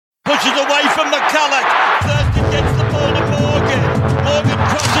pushes away from McCulloch. Thurston gets the ball to Morgan. Morgan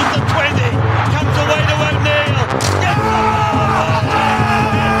crosses the 20. Comes away to O'Neill. Gets the ball.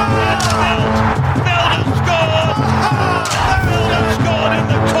 Milt has scored. Milt has scored in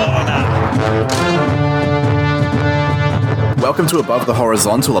the corner. Welcome to Above the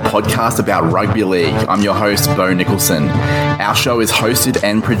Horizontal, a podcast about rugby league. I'm your host, Bo Nicholson. Our show is hosted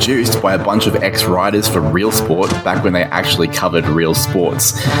and produced by a bunch of ex-writers for Real Sport back when they actually covered real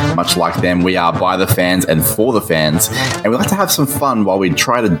sports. Much like them, we are by the fans and for the fans, and we like to have some fun while we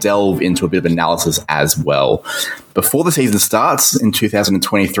try to delve into a bit of analysis as well. Before the season starts in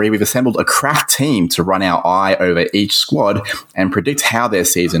 2023, we've assembled a crack team to run our eye over each squad and predict how their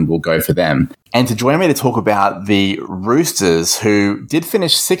season will go for them. And to join me to talk about the Roosters, who did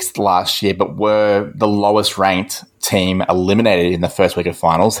finish 6th last year, but were the lowest ranked team eliminated in the first week of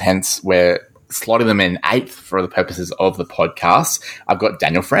finals. Hence, we're slotting them in 8th for the purposes of the podcast. I've got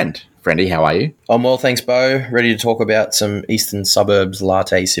Daniel Friend. Friendy, how are you? I'm well, thanks, Bo. Ready to talk about some Eastern Suburbs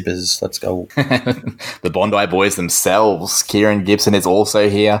latte sippers. Let's go. The Bondi boys themselves. Kieran Gibson is also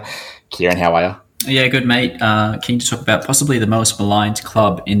here. Kieran, how are you? Yeah, good, mate. Keen to talk about possibly the most maligned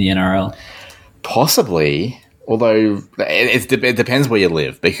club in the NRL. Possibly, although it depends where you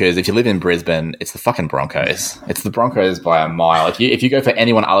live, because if you live in Brisbane, it's the fucking Broncos. It's the Broncos by a mile. If you go for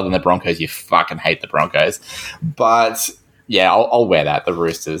anyone other than the Broncos, you fucking hate the Broncos. But yeah, I'll wear that, the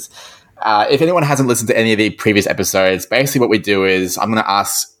Roosters. If anyone hasn't listened to any of the previous episodes, basically what we do is I'm going to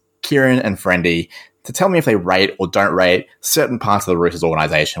ask Kieran and Friendy to tell me if they rate or don't rate certain parts of the Roosters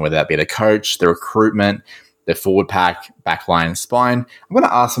organisation, whether that be the coach, the recruitment, the forward pack, backline, spine. I'm going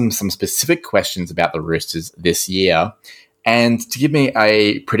to ask them some specific questions about the Roosters this year and to give me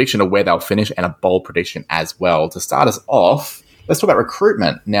a prediction of where they'll finish and a bold prediction as well. To start us off, let's talk about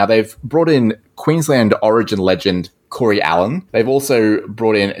recruitment. Now, they've brought in Queensland Origin legend Corey Allen. They've also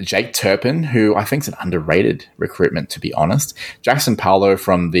brought in Jake Turpin, who I think is an underrated recruitment, to be honest. Jackson Paulo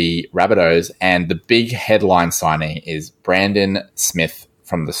from the Rabbitohs, and the big headline signing is Brandon Smith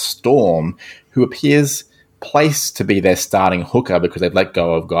from the Storm, who appears placed to be their starting hooker because they've let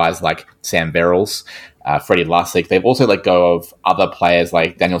go of guys like Sam Verrills, Freddie Lussick. They've also let go of other players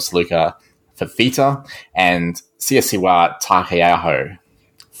like Daniel Saluka Fafita and Siasiwa Takeaho.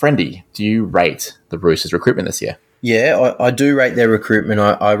 Friendy, do you rate the Roosters' recruitment this year? Yeah, I do rate their recruitment.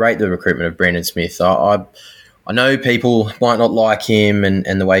 I rate the recruitment of Brandon Smith. I know people might not like him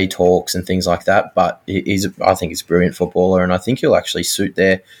and the way he talks and things like that, but I think he's a brilliant footballer, and I think he'll actually suit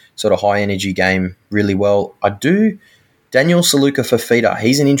their sort of high-energy game really well. Daniel Saluka Fafita,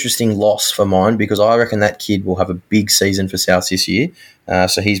 he's an interesting loss for mine because I reckon that kid will have a big season for South this year,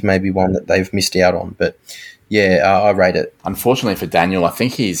 so he's maybe one that they've missed out on, but yeah, I rate it. Unfortunately for Daniel, I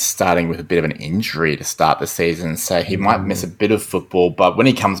think he's starting with a bit of an injury to start the season, so he might miss a bit of football. But when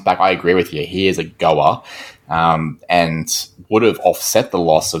he comes back, I agree with you. He is a goer and would have offset the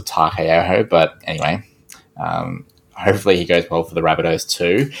loss of Takeaho. But anyway, hopefully he goes well for the Rabbitohs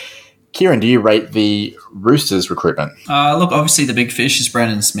too. Kieran, do you rate the Roosters' recruitment? Look, obviously the big fish is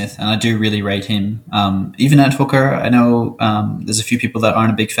Brandon Smith, and I do really rate him. Even at hooker, I know there's a few people that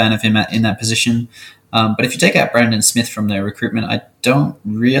aren't a big fan of him in that position. But if you take out Brandon Smith from their recruitment, I don't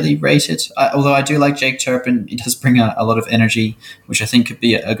really rate it. Although I do like Jake Turpin. He does bring a lot of energy, which I think could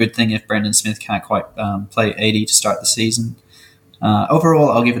be a good thing if Brandon Smith can't quite play 80 to start the season. Overall,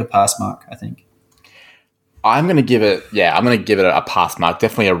 I'll give it a pass mark, I think. I'm going to give it a pass mark,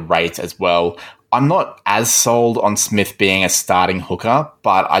 definitely a rate as well. I'm not as sold on Smith being a starting hooker,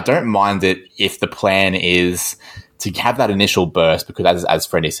 but I don't mind it if the plan is to have that initial burst, because as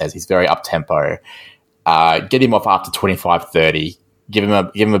Friendy says, he's very up-tempo. Get him off after 25-30, give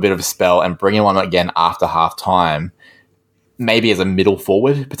him a bit of a spell and bring him on again after half-time, maybe as a middle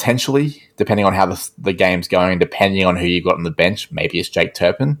forward, potentially, depending on how the game's going, depending on who you've got on the bench. Maybe it's Jake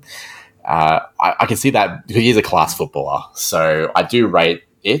Turpin. I can see that because he's a class footballer, so I do rate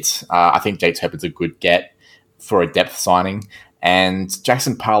it. I think Jake Turpin's a good get for a depth signing. And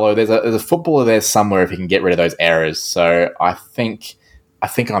Jackson Paulo, there's a footballer there somewhere if he can get rid of those errors. So I think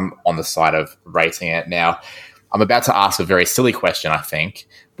I'm on the side of rating it. Now, I'm about to ask a very silly question, I think.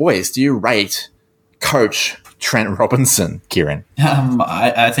 Boys, do you rate Coach Trent Robinson, Kieran?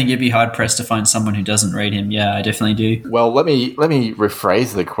 I think you'd be hard-pressed to find someone who doesn't rate him. Yeah, I definitely do. Well, let me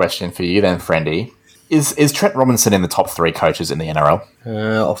rephrase the question for you then, Friendy. Is Trent Robinson in the top 3 coaches in the NRL?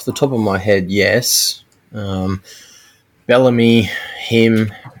 Off the top of my head, yes. Bellamy,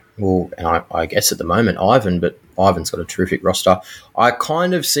 him, well, and I guess at the moment Ivan, but Ivan's got a terrific roster. I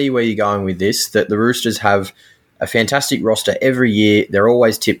kind of see where you're going with this, that the Roosters have a fantastic roster every year. They're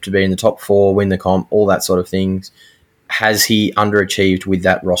always tipped to be in the top 4, win the comp, all that sort of things. has he underachieved with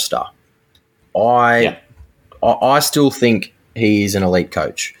that roster? I still think he is an elite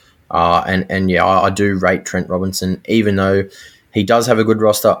coach. I do rate Trent Robinson, even though he does have a good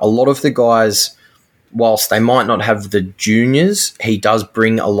roster. A lot of the guys, whilst they might not have the juniors, he does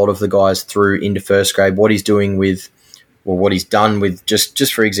bring a lot of the guys through into first grade. What he's done with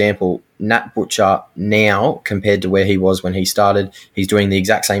just for example, Nat Butcher now compared to where he was when he started, he's doing the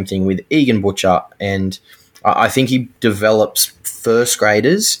exact same thing with Egan Butcher, and I think he develops first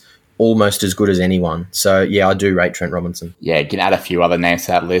graders almost as good as anyone. So, yeah, I do rate Trent Robinson. Yeah, you can add a few other names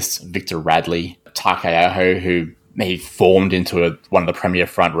to that list. Victor Radley, Takeaho, who he formed into one of the premier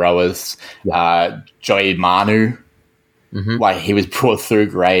front rowers. Yeah. Joey Manu, he was brought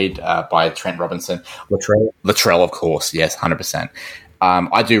through grade by Trent Robinson. Latrell, of course. Yes, 100%.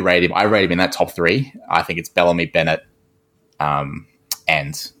 I do rate him. I rate him in that top 3. I think it's Bellamy, Bennett,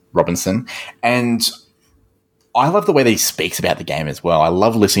 and Robinson. And I love the way that he speaks about the game as well. I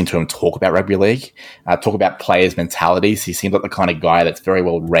love listening to him talk about rugby league, talk about players' mentalities. He seems like the kind of guy that's very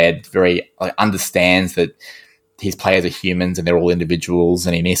well read, understands that his players are humans and they're all individuals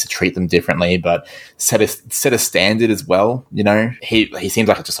and he needs to treat them differently, but set a standard as well. You know, he seems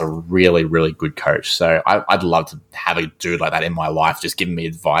like just a really, really good coach. So I'd love to have a dude like that in my life, just giving me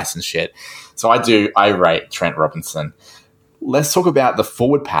advice and shit. So I rate Trent Robinson. Let's talk about the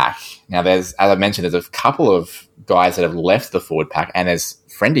forward pack. Now, as I mentioned, there's a couple of guys that have left the forward pack, and as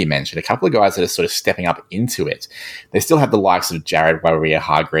Friendy mentioned, a couple of guys that are sort of stepping up into it. They still have the likes of Jared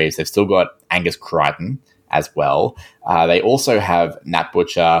Waerea-Hargreaves. They've still got Angus Crichton as well. They also have Nat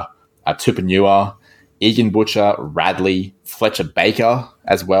Butcher, Tupanua, Egan Butcher, Radley, Fletcher Baker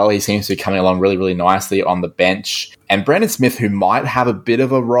as well. He seems to be coming along really, really nicely on the bench. And Brandon Smith, who might have a bit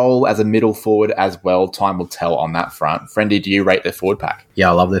of a role as a middle forward as well. Time will tell on that front. Friendy, do you rate their forward pack? Yeah,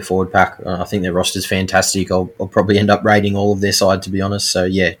 I love their forward pack. I think their roster's fantastic. I'll probably end up rating all of their side, to be honest. So,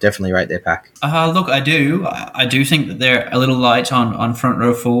 yeah, definitely rate their pack. Look, I do think that they're a little light on front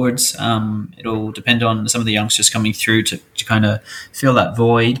row forwards. It'll depend on some of the youngsters coming through to kind of fill that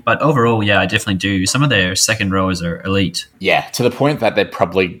void. But overall, yeah, I definitely do. Some of their second rowers are elite. Yeah, to the point that they're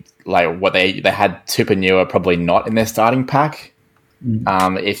probably like what they had Tupanua probably not in their starting pack.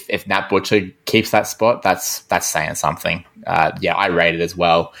 If Nat Butcher keeps that spot, that's saying something. I rate it as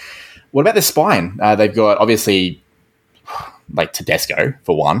well. What about the spine? They've got obviously like Tedesco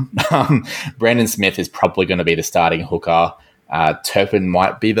for one. Brandon Smith is probably going to be the starting hooker. Turpin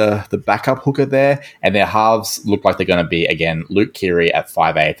might be the backup hooker there, and their halves look like they're going to be, again, Luke Keary at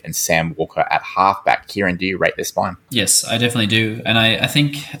 5'8" and Sam Walker at halfback. Kieran, do you rate their spine? Yes, I definitely do. And I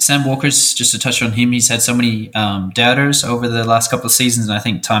think Sam Walker's, just to touch on him, he's had so many doubters over the last couple of seasons, and I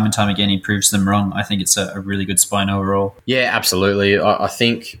think time and time again he proves them wrong. I think it's a really good spine overall. Yeah, absolutely. I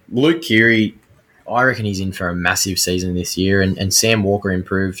think Luke Keary, I reckon he's in for a massive season this year, and Sam Walker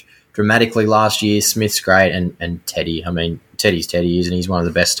improved dramatically last year. Smith's great, and Teddy. I mean, Teddy's Teddy, isn't he? He's one of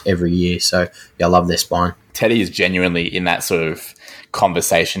the best every year. So, yeah, I love their spine. Teddy is genuinely in that sort of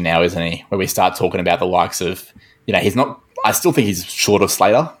conversation now, isn't he? Where we start talking about the likes of, he's not, I still think he's short of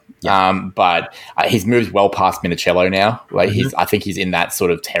Slater, but he's moved well past Minicello now. Like I think he's in that sort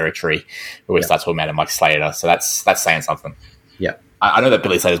of territory where we start talking about him like Slater. So that's saying something. Yeah. I know that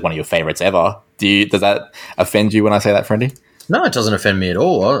Billy Slater is one of your favourites ever. Does that offend you when I say that, Friendy? No, it doesn't offend me at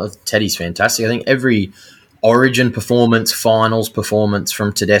all. Teddy's fantastic. I think every Origin performance, finals performance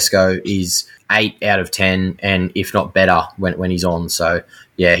from Tedesco is 8 out of 10, and if not better when he's on. So,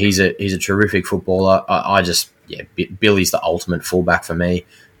 yeah, he's a terrific footballer. Billy's the ultimate fullback for me.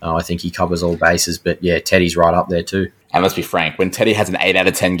 I think he covers all bases, but yeah, Teddy's right up there too. And let's be frank, when Teddy has an 8 out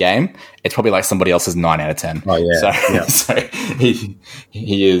of 10 game, it's probably like somebody else's 9 out of 10. Oh yeah. So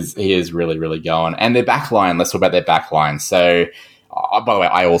he is really, really going. And their back line, let's talk about their back line. So, by the way,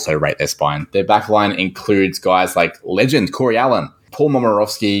 I also rate their spine. Their back line includes guys like legend Corey Allen, Paul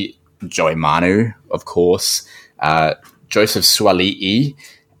Momorowski, Joey Manu, of course, Joseph Suali'i,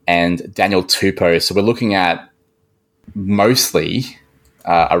 and Daniel Tupou. So we're looking at mostly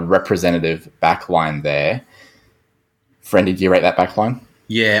a representative back line there. Friendy, do you rate that back line?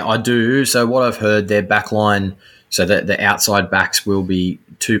 Yeah, I do. So what I've heard, their back line, so the outside backs will be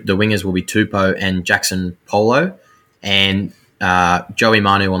the wingers will be Tupou and Jackson Polo, and Joey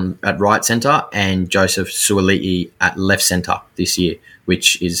Manu at right centre and Joseph Suali'i at left centre this year,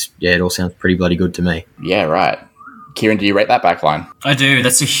 which is, it all sounds pretty bloody good to me. Yeah, right. Kieran, do you rate that backline? I do.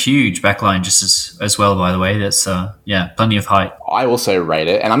 That's a huge backline just as well, by the way. That's, plenty of height. I also rate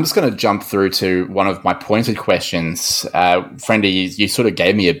it, and I'm just going to jump through to one of my pointed questions. Friendy, you sort of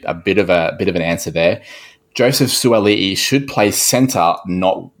gave me a bit of an answer there. Joseph Suali'i should play centre,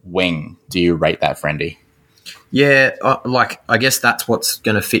 not wing. Do you rate that, Friendy? Yeah, I guess that's what's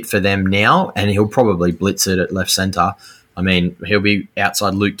going to fit for them now, and he'll probably blitz it at left centre. I mean, he'll be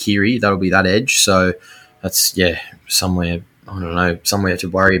outside Luke Keary. That'll be that edge. So that's, somewhere, I don't know, somewhere to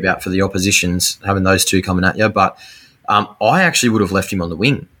worry about for the oppositions, having those two coming at you. But I actually would have left him on the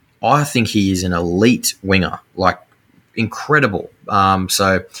wing. I think he is an elite winger, like incredible.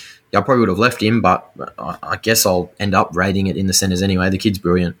 So I probably would have left him, but I guess I'll end up rating it in the centres anyway. The kid's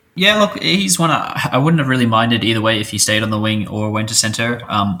brilliant. Yeah, look, he's one I wouldn't have really minded either way if he stayed on the wing or went to centre.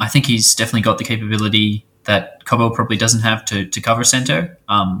 I think he's definitely got the capability that Cobbo probably doesn't have to cover centre.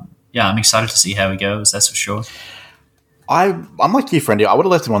 I'm excited to see how he goes, that's for sure. I'm like you, Friendy. I would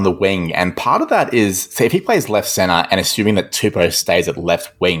have left him on the wing, and part of that is, say, if he plays left centre and assuming that Tupou stays at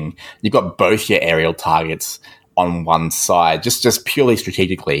left wing, you've got both your aerial targets on one side, just purely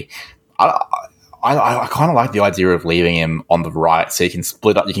strategically. I kind of like the idea of leaving him on the right so you can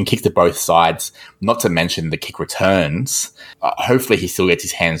split up, you can kick to both sides, not to mention the kick returns. Hopefully he still gets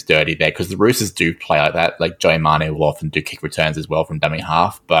his hands dirty there, because the Roosters do play like that. Like Joey Manu will often do kick returns as well from dummy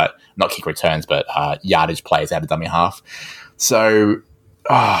half, but not kick returns, but yardage plays out of dummy half. So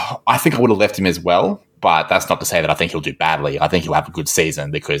I think I would have left him as well, but that's not to say that I think he'll do badly. I think he'll have a good season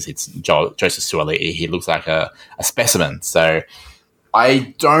because it's Joseph Suaalii. He looks like a specimen. So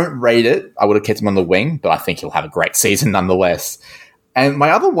I don't rate it. I would have kept him on the wing, but I think he'll have a great season nonetheless. And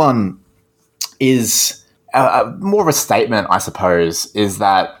my other one is more of a statement, I suppose, is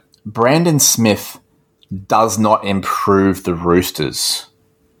that Brandon Smith does not improve the Roosters.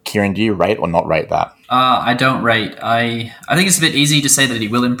 Kieran, do you rate or not rate that? I don't rate. I think it's a bit easy to say that he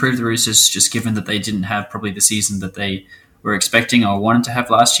will improve the Roosters, just given that they didn't have probably the season that they were expecting or wanted to have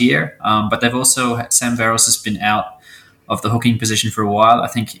last year. But they've also, Sam Verrills has been out of the hooking position for a while. I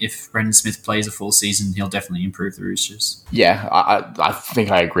think if Brendan Smith plays a full season, he'll definitely improve the Roosters. Yeah, I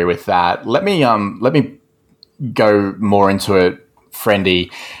think I agree with that. Let me go more into it, Friendy.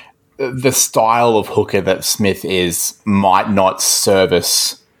 The style of hooker that Smith is might not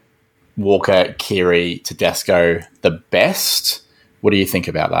service Walker, Keary, Tedesco the best. What do you think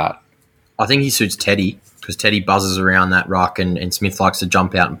about that? I think he suits Teddy, because Teddy buzzes around that ruck and Smith likes to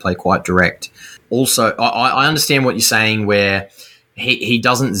jump out and play quite direct. Also, I understand what you're saying, where he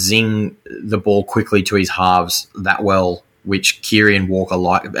doesn't zing the ball quickly to his halves that well, which Keary and Walker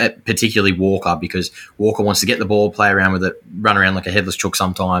like, particularly Walker, because Walker wants to get the ball, play around with it, run around like a headless chook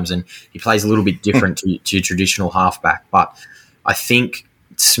sometimes, and he plays a little bit different to your traditional halfback. But I think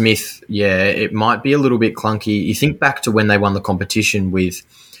Smith, it might be a little bit clunky. You think back to when they won the competition with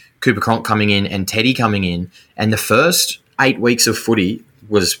Cooper Cronk coming in and Teddy coming in, and the first 8 weeks of footy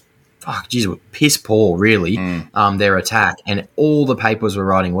was piss poor, really, their attack. And all the papers were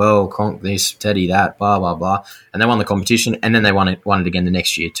writing, well, Cronk this, Teddy that, blah, blah, blah. And they won the competition, and then they won it again the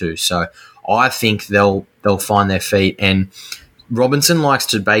next year too. So I think they'll find their feet. And Robinson likes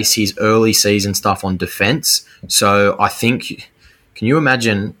to base his early season stuff on defence. So I think, can you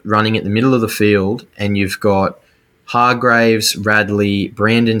imagine running at the middle of the field and you've got Hargraves, Radley,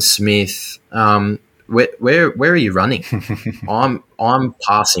 Brandon Smith? Where are you running? I'm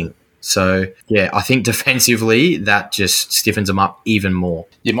passing. So, I think defensively that just stiffens them up even more.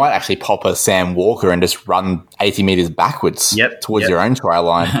 You might actually pop a Sam Walker and just run 80 metres backwards towards your own try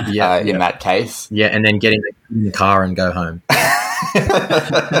line in that case. Yeah, and then get in the car and go home.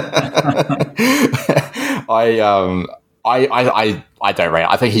 I don't rate it.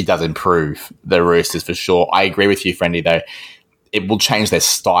 I think he does improve the Roosters for sure. I agree with you, Friendy, though. It will change their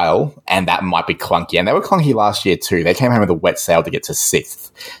style, and that might be clunky. And they were clunky last year too. They came home with a wet sail to get to 6th.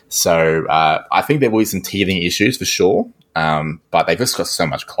 So I think there will be some teething issues for sure, but they've just got so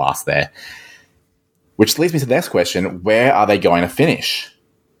much class there. Which leads me to the next question. Where are they going to finish?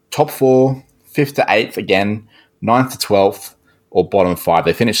 Top 4, 5th to 8th again, 9th to 12th, or bottom 5?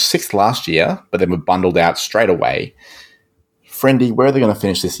 They finished 6th last year, but then were bundled out straight away. Friendy, where are they going to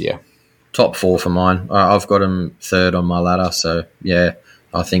finish this year? Top 4 for mine. I've got them 3rd on my ladder. So,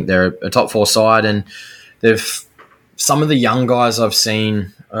 I think they're a top 4 side. And some of the young guys I've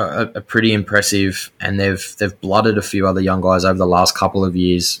seen are pretty impressive. And they've blooded a few other young guys over the last couple of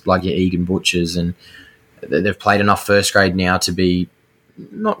years, like your Egan Butchers. And they've played enough first grade now to be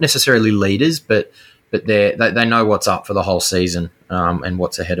not necessarily leaders, but they know what's up for the whole season and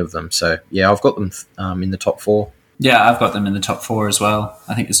what's ahead of them. So, I've got them in the top 4. Yeah, I've got them in the top 4 as well.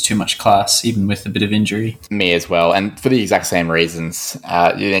 I think there's too much class, even with a bit of injury. Me as well, and for the exact same reasons.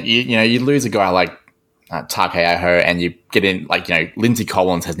 You lose a guy like Takeaho, and you get in, Lindsay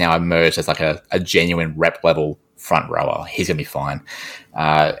Collins has now emerged as like a genuine rep level front rower. He's going to be fine.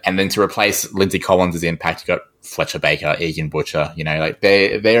 And then to replace Lindsay Collins' impact, you've got Fletcher Baker, Egan Butcher. Like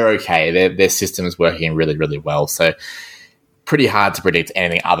they're okay. Their system is working really, really well. So pretty hard to predict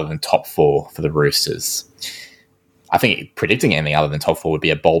anything other than top 4 for the Roosters. I think predicting anything other than top 4 would be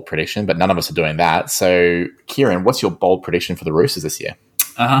a bold prediction, but none of us are doing that. So, Kieran, what's your bold prediction for the Roosters this year?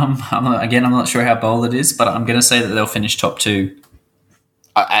 I'm not sure how bold it is, but I'm going to say that they'll finish top 2.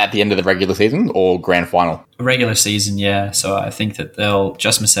 At the end of the regular season or grand final? Regular season, yeah. So I think that they'll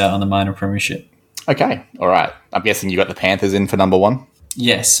just miss out on the minor premiership. Okay, all right. I'm guessing you got the Panthers in for number 1?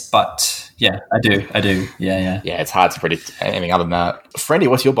 Yes, but yeah, I do. Yeah. Yeah, it's hard to predict anything other than that. Friendy,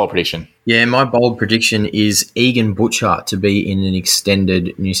 what's your bold prediction? Yeah, my bold prediction is Egan Butcher to be in an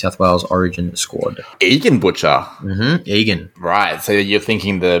extended New South Wales Origin squad. Egan Butcher? Mm-hmm, Egan. Right, so you're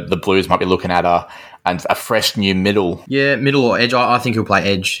thinking the Blues might be looking at a fresh new middle. Yeah, middle or edge. I think he'll play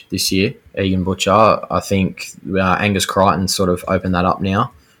edge this year, Egan Butcher. I think Angus Crichton sort of opened that up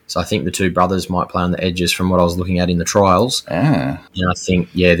now. So I think the two brothers might play on the edges from what I was looking at in the trials. Ah. And I think,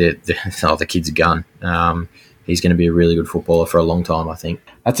 the kid's a gun. He's going to be a really good footballer for a long time, I think.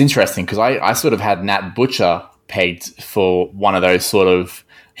 That's interesting because I sort of had Nat Butcher pegged for one of those sort of...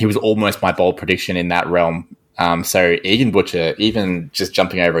 He was almost my bold prediction in that realm. So Egan Butcher, even just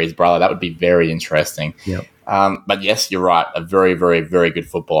jumping over his brother, that would be very interesting. Yep. But yes, you're right. A very, very, very good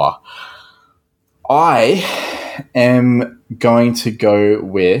footballer. I am going to go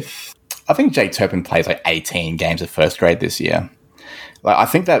with... I think Jake Turpin plays like 18 games of first grade this year. Like, I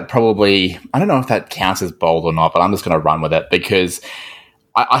think that probably... I don't know if that counts as bold or not, but I'm just going to run with it because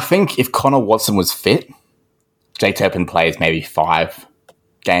I think if Connor Watson was fit, Jake Turpin plays maybe 5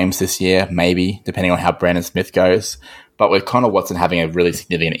 games this year, maybe, depending on how Brandon Smith goes. But with Connor Watson having a really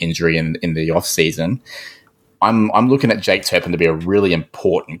significant injury in the off-season, I'm looking at Jake Turpin to be a really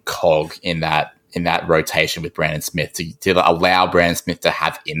important cog in that rotation with Brandon Smith to allow Brandon Smith to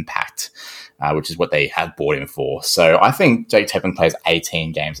have impact, which is what they have bought him for. So I think Jake Turpin plays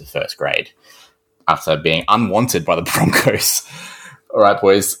 18 games of first grade after being unwanted by the Broncos. All right,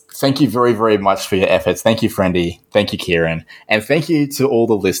 boys. Thank you very, very much for your efforts. Thank you, Friendy. Thank you, Kieran. And thank you to all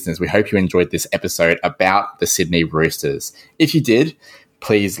the listeners. We hope you enjoyed this episode about the Sydney Roosters. If you did,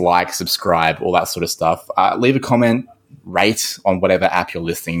 please like, subscribe, all that sort of stuff. Leave a comment, rate on whatever app you're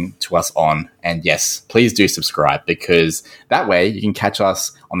listening to us on. And yes, please do subscribe because that way you can catch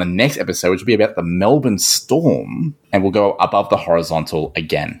us on the next episode, which will be about the Melbourne Storm. And we'll go above the horizontal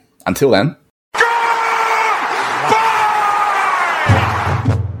again. Until then.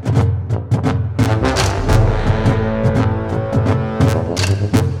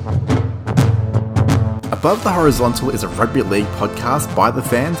 Above the Horizontal is a rugby league podcast by the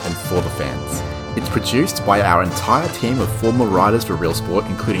fans and for the fans. It's produced by our entire team of former writers for Real Sport,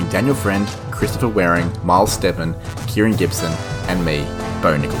 including Daniel Friend, Christopher Waring, Miles Stebbin, Kieran Gibson, and me,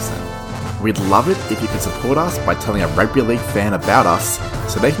 Bo Nicholson. We'd love it if you could support us by telling a rugby league fan about us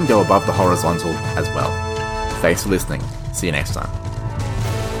so they can go above the horizontal as well. Thanks for listening. See you next time.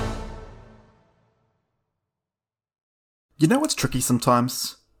 You know what's tricky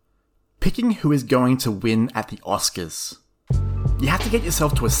sometimes? Picking who is going to win at the Oscars. You have to get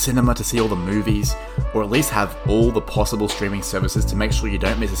yourself to a cinema to see all the movies, or at least have all the possible streaming services to make sure you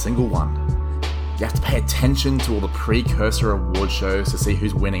don't miss a single one. You have to pay attention to all the precursor award shows to see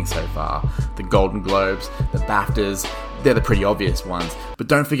who's winning so far. The Golden Globes, the BAFTAs, they're the pretty obvious ones. But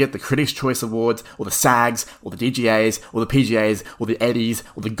don't forget the Critics' Choice Awards, or the SAGs, or the DGAs, or the PGAs, or the Eddies,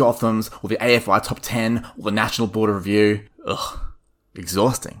 or the Gothams, or the AFI Top 10, or the National Board of Review. Ugh,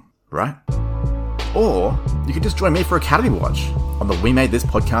 exhausting, right? Or you could just join me for Academy Watch on the We Made This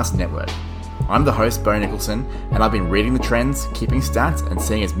Podcast network. I'm the host, Bo Nicholson, and I've been reading the trends, keeping stats, and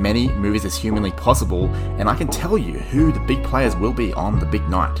seeing as many movies as humanly possible, and I can tell you who the big players will be on the big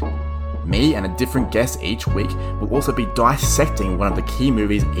night. Me and a different guest each week will also be dissecting one of the key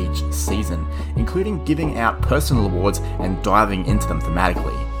movies each season, including giving out personal awards and diving into them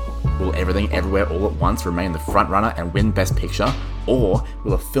thematically. Will Everything Everywhere All at Once remain the frontrunner and win Best Picture? Or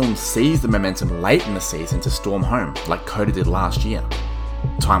will a film seize the momentum late in the season to storm home, like Coda did last year?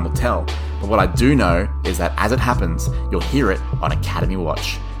 Time will tell, but what I do know is that as it happens, you'll hear it on Academy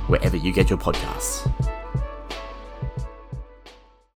Watch, wherever you get your podcasts.